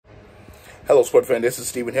Hello, sport fan. This is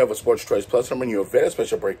Stephen Hill of Sports Choice Plus. I'm bringing you a very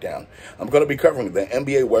special breakdown. I'm going to be covering the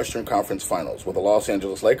NBA Western Conference Finals, where the Los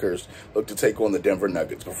Angeles Lakers look to take on the Denver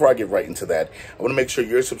Nuggets. Before I get right into that, I want to make sure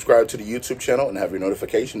you're subscribed to the YouTube channel and have your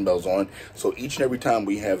notification bells on, so each and every time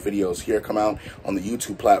we have videos here come out on the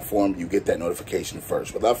YouTube platform, you get that notification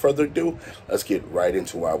first. Without further ado, let's get right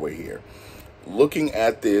into why we're here. Looking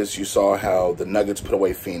at this, you saw how the Nuggets put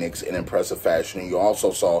away Phoenix in impressive fashion. And you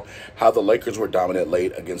also saw how the Lakers were dominant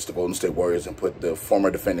late against the Golden State Warriors and put the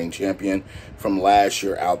former defending champion from last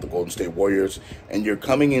year out, the Golden State Warriors. And you're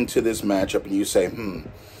coming into this matchup and you say,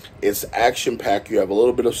 it's action-packed. You have a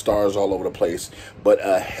little bit of stars all over the place, but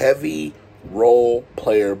a heavy role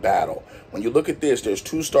player battle. When you look at this, there's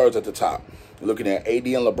two stars at the top. You're looking at AD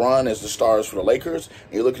and LeBron as the stars for the Lakers,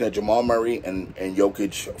 and you're looking at Jamal Murray and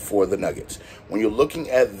Jokic for the Nuggets. When you're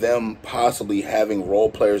looking at them possibly having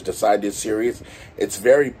role players decide this series, it's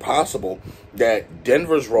very possible that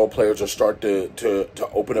Denver's role players will start to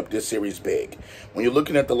open up this series big. When you're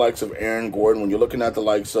looking at the likes of Aaron Gordon, when you're looking at the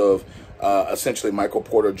likes of essentially Michael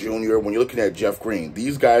Porter Jr., when you're looking at Jeff Green,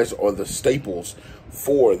 these guys are the staples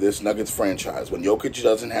for this Nuggets franchise. When Jokic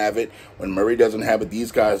doesn't have it, when Murray doesn't have it, these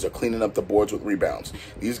guys are cleaning up the boards with rebounds.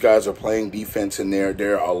 These guys are playing defense in there.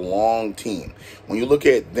 They're a long team. When you look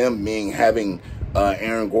at them having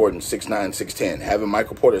Aaron Gordon 6'9", 6'10", having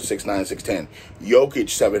Michael Porter 6'9", 6'10", Jokic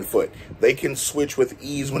 7 foot. They can switch with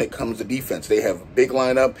ease when it comes to defense. They have a big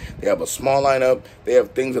lineup, they have a small lineup, they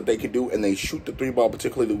have things that they can do, and they shoot the three ball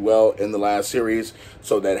particularly well in the last series.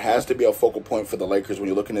 So that has to be a focal point for the Lakers when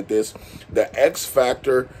you're looking at this. The X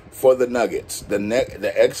factor for the Nuggets,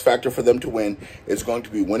 the X factor for them to win is going to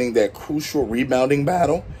be winning that crucial rebounding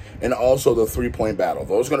battle and also the three-point battle.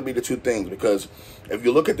 Those are going to be the two things, because if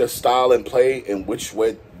you look at their style and play, in which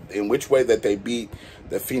way that they beat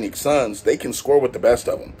the Phoenix Suns, they can score with the best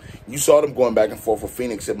of them. You saw them going back and forth with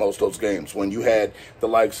Phoenix in most of those games. When you had the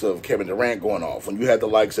likes of Kevin Durant going off, when you had the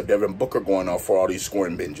likes of Devin Booker going off for all these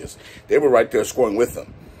scoring binges, they were right there scoring with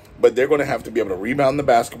them. But they're going to have to be able to rebound the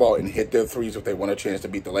basketball and hit their threes if they want a chance to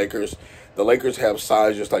beat the Lakers. The Lakers have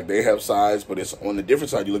size just like they have size, but it's on the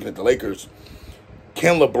different side. You're looking at the Lakers.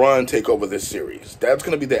 Can LeBron take over this series? That's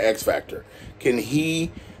going to be the X factor. Can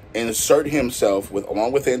he insert himself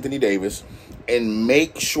along with Anthony Davis and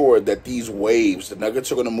make sure that these waves, the Nuggets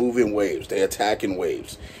are going to move in waves, they attack in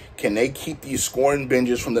waves. Can they keep these scoring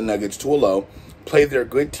binges from the Nuggets to a low, play their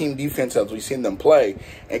good team defense as we've seen them play,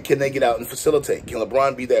 and can they get out and facilitate? Can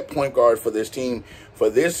LeBron be that point guard for this team for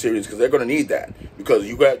this series? Because they're going to need that, because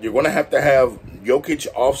you're going to have Jokic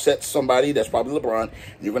offset somebody, that's probably LeBron, and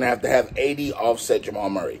you're going to have AD offset Jamal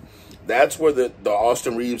Murray. That's where the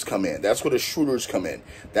Austin Reeves come in. That's where the shooters come in.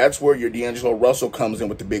 That's where your D'Angelo Russell comes in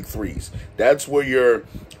with the big threes. That's where your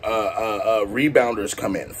rebounders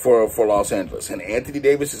come in for Los Angeles. And Anthony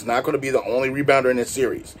Davis is not going to be the only rebounder in this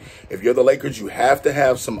series. If you're the Lakers, you have to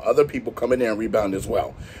have some other people come in there and rebound as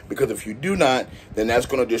well. Because if you do not, then that's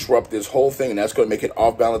going to disrupt this whole thing, and that's going to make it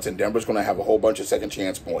off balance, and Denver's going to have a whole bunch of second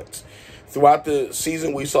chance points. Throughout the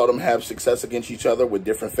season, we saw them have success against each other with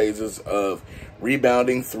different phases of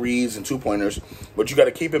rebounding, threes, and two-pointers. But you got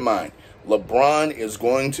to keep in mind, LeBron is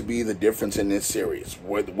going to be the difference in this series.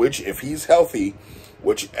 Which, if he's healthy,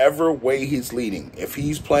 whichever way he's leading, if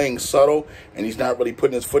he's playing subtle and he's not really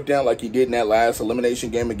putting his foot down like he did in that last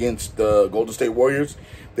elimination game against the Golden State Warriors,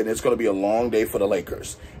 then it's going to be a long day for the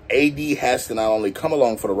Lakers. AD has to not only come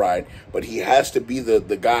along for the ride, but he has to be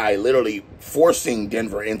the guy literally forcing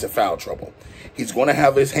Denver into foul trouble. He's going to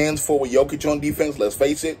have his hands full with Jokic on defense, let's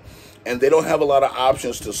face it, and they don't have a lot of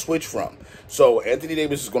options to switch from. So Anthony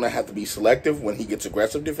Davis is going to have to be selective when he gets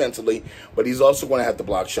aggressive defensively, but he's also going to have to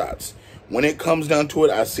block shots. When it comes down to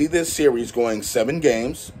it, I see this series going 7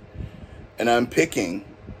 games, and I'm picking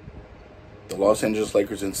the Los Angeles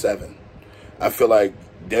Lakers in 7. I feel like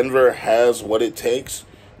Denver has what it takes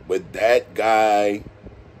with that guy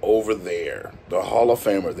over there, the Hall of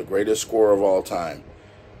Famer, the greatest scorer of all time,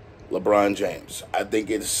 LeBron James. I think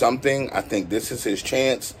it's something. I think this is his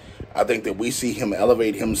chance. I think that we see him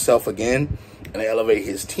elevate himself again and elevate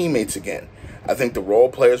his teammates again. I think the role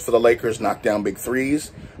players for the Lakers knock down big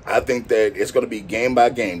threes. I think that it's going to be game by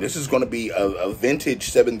game. This is going to be a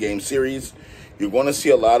vintage 7-game series. You're going to see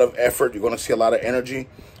a lot of effort. You're going to see a lot of energy.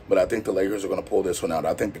 But I think the Lakers are going to pull this one out.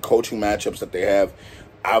 I think the coaching matchups that they have,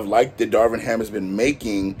 I've liked that Darvin Ham has been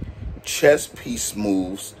making chess piece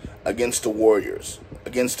moves against the Warriors,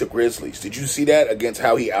 against the Grizzlies. Did you see that? Against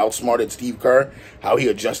how he outsmarted Steve Kerr, how he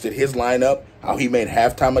adjusted his lineup, how he made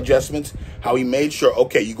halftime adjustments, how he made sure,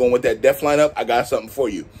 okay, you going with that def lineup? I got something for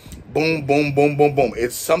you. Boom, boom, boom, boom, boom.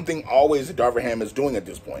 It's something always that Darvin Ham is doing at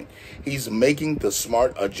this point. He's making the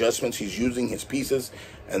smart adjustments. He's using his pieces.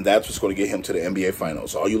 and that's what's going to get him to the NBA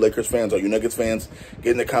Finals. All you Lakers fans, all you Nuggets fans,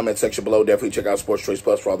 get in the comment section below. Definitely check out Sports Choice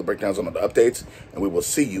Plus for all the breakdowns on the updates, and we will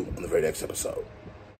see you in the very next episode.